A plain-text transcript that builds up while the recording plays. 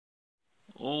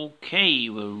Okay,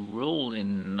 we're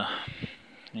rolling.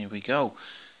 Here we go.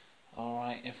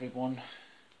 Alright, everyone.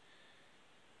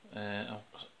 I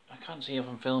can't see if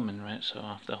I'm filming, right? So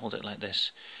I have to hold it like this.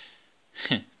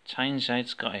 Tyneside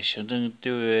Scottish. I'm going to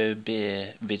do a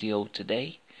beer video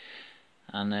today.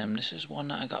 And this is one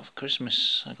that I got for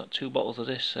Christmas. I got 2 bottles of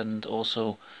this, and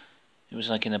also it was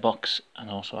like in a box. And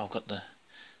also I've got the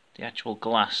actual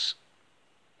glass.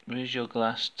 Raise your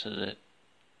glass to the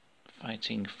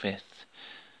fighting fifth.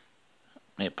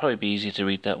 It'd probably be easier to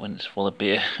read that when it's full of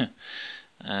beer.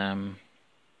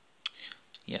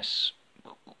 Yes.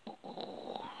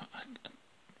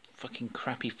 Fucking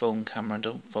crappy phone camera,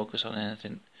 don't focus on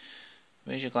anything.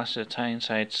 Raise your glass to the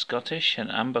Tyneside Scottish,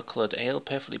 an amber-coloured ale,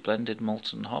 perfectly blended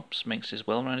malts hops, makes this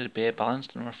well-rounded beer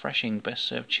balanced and refreshing, best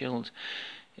served chilled.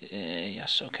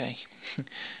 Yes, okay.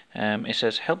 It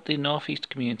says, help the Northeast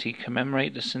community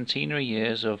commemorate the centenary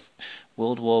years of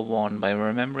World War I by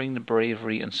remembering the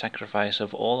bravery and sacrifice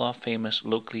of all our famous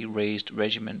locally raised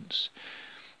regiments.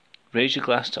 Raise your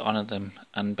glass to honour them,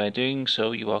 and by doing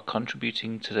so you are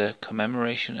contributing to the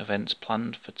commemoration events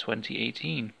planned for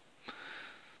 2018.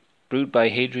 Brewed by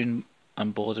Hadrian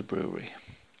and Border Brewery.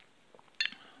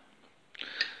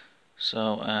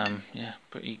 So, yeah,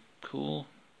 pretty cool.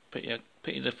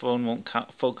 Pity the phone won't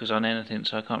focus on anything,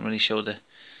 so I can't really show the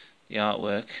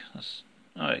artwork.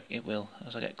 Alright, it will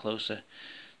as I get closer.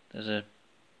 There's a...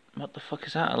 what the fuck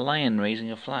is that? A lion raising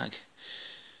a flag.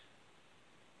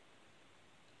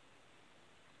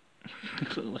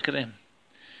 Look at him.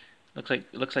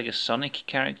 Looks like a Sonic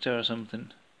character or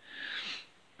something.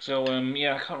 So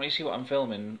yeah, I can't really see what I'm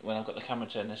filming when I've got the camera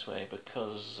turned this way,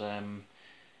 because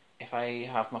if I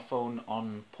have my phone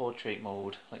on portrait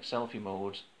mode, like selfie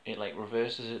mode, it like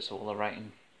reverses it, so all the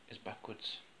writing is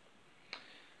backwards.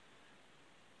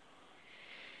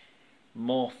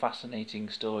 More fascinating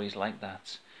stories like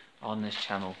that on this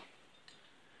channel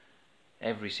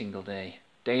every single day.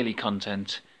 Daily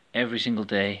content every single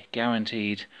day,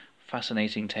 guaranteed.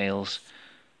 Fascinating tales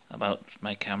about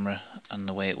my camera and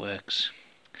the way it works.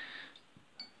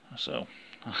 So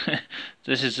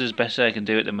this is as best I can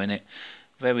do at the minute.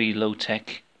 Very low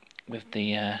tech with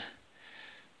the oh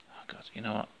god, you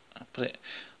know what?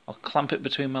 I'll clamp it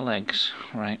between my legs.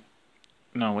 Right.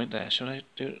 No, wait there. Should I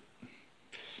do it?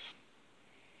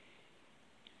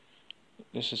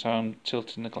 This is how I'm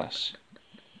tilting the glass.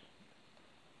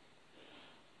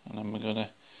 And I'm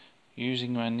gonna,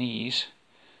 using my knees,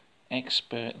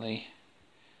 expertly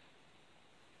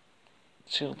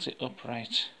tilt it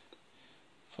upright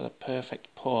for the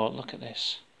perfect pour. Look at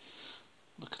this.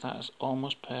 Look at that, it's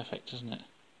almost perfect, isn't it?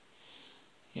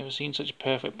 You ever seen such a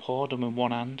perfect pour done with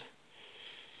one hand?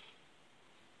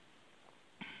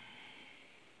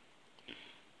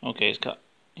 Okay, it's got,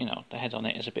 you know, the head on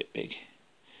it is a bit big.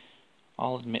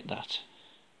 I'll admit that.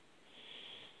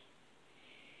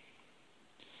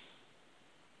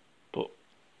 But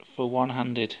for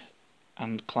one-handed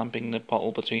and clamping the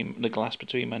bottle between the glass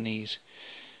between my knees,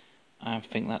 I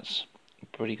think that's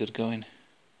pretty good going.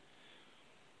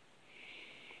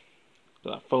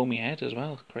 Got that foamy head as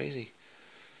well, crazy.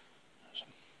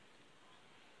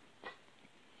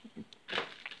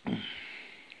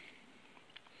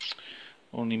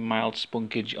 Only mild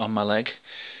spunkage on my leg.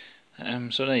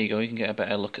 So there you go. You can get a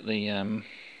better look at the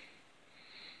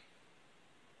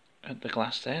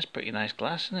glass there. It's pretty nice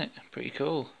glass, isn't it? Pretty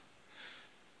cool.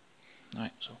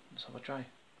 Right, so let's have a try.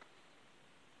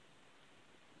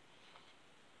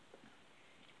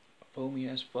 Foamy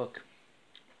as fuck.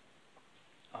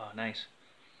 Oh, nice.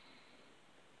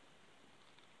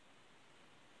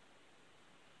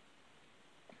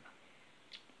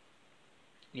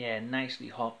 Yeah, nicely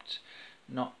hopped.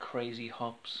 Not crazy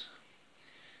hops.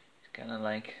 It's kind of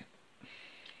like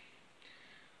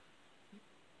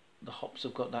the hops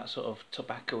have got that sort of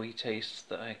tobacco-y taste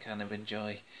that I kind of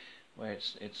enjoy, where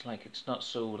it's like it's not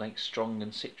so like strong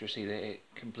and citrusy that it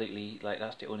completely, like,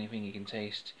 that's the only thing you can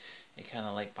taste. It kind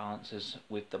of like balances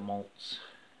with the malts,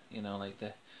 you know, like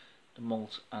the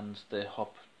malt and the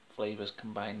hop flavors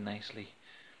combine nicely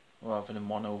rather than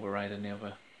one overriding the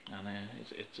other. And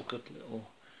it's a good little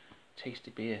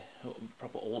tasty beer,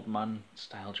 proper old man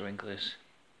style drink this.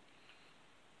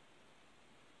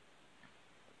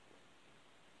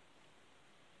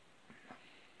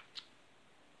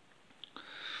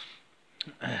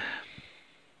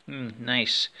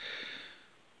 Nice.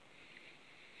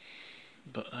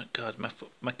 But god,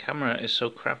 my camera is so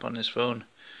crap on this phone.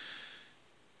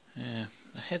 Yeah,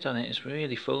 the head on it is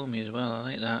really foamy as well. I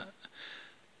like that.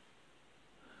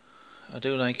 I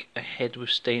do like a head with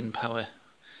staying power.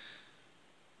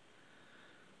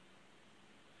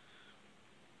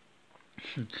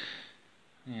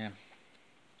 Yeah.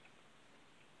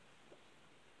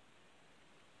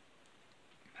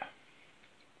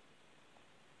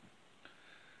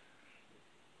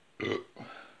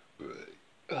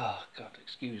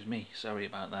 Excuse me, sorry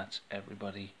about that,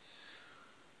 everybody.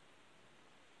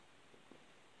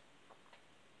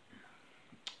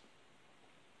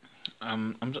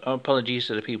 Apologies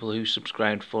to the people who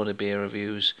subscribed for the beer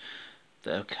reviews.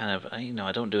 That are kind of,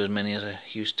 I don't do as many as I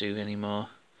used to anymore,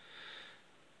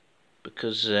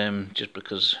 because just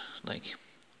because like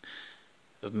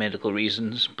of medical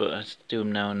reasons. But I do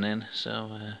them now and then.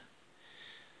 So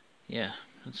yeah,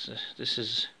 this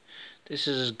is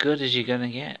as good as you're gonna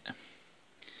get.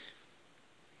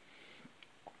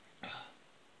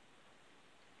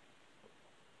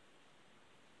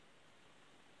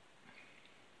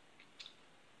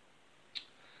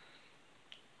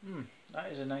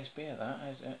 That is a nice beer.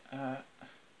 I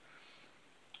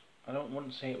don't want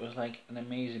to say it was like an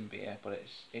amazing beer, but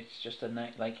it's just a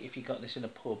nice, like if you got this in a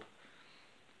pub,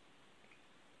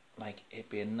 like it'd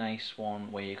be a nice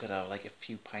one where you could have like a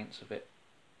few pints of it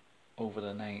over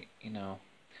the night.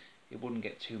 It wouldn't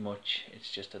get too much.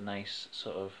 It's just a nice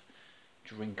sort of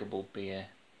drinkable beer.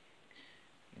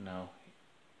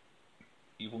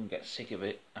 You wouldn't get sick of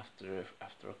it after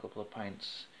a couple of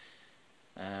pints.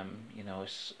 It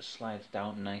slides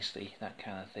down nicely, that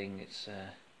kind of thing. It's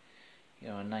a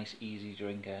nice easy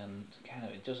drinker, and kind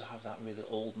of it does have that really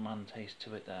old man taste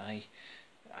to it that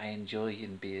I enjoy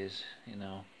in beers.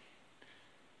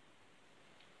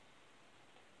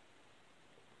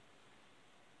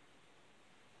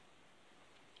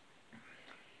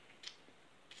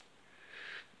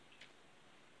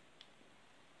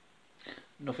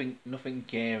 Nothing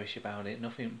garish about it,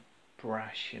 nothing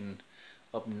brash and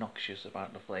obnoxious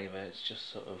about the flavour. It's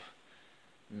just sort of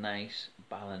nice,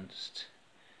 balanced,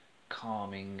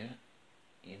 calming,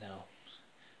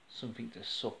 something to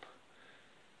sup.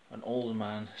 An old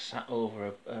man sat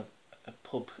over a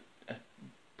pub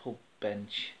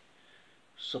bench,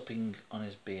 supping on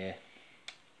his beer,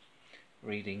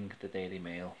 reading the Daily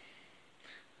Mail.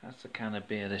 That's the kind of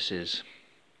beer this is.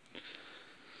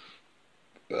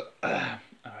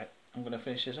 Alright, I'm going to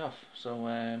finish this off. So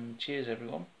cheers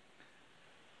everyone.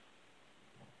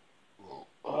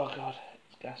 Oh god,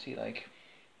 it's gassy. Like,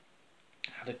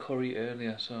 I had a curry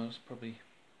earlier, so it's probably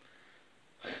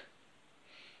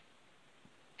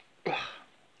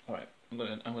alright. I'm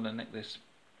gonna neck this,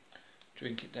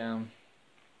 drink it down.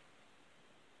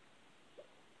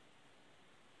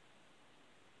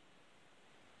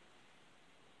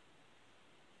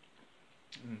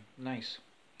 Nice.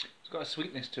 It's got a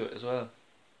sweetness to it as well,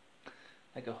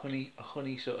 like a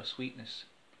honey sort of sweetness.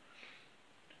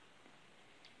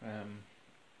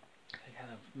 It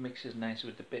kind of mixes nicely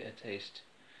with the bitter taste.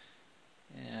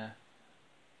 Yeah.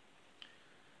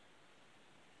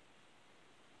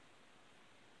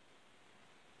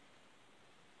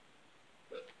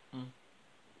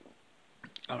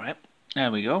 Alright,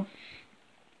 there we go.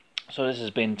 So this has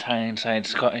been Tyneside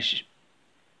Scottish,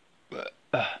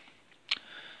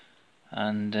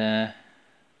 and this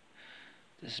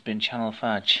has been Channel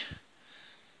Fudge.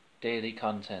 Daily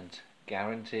content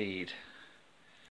guaranteed.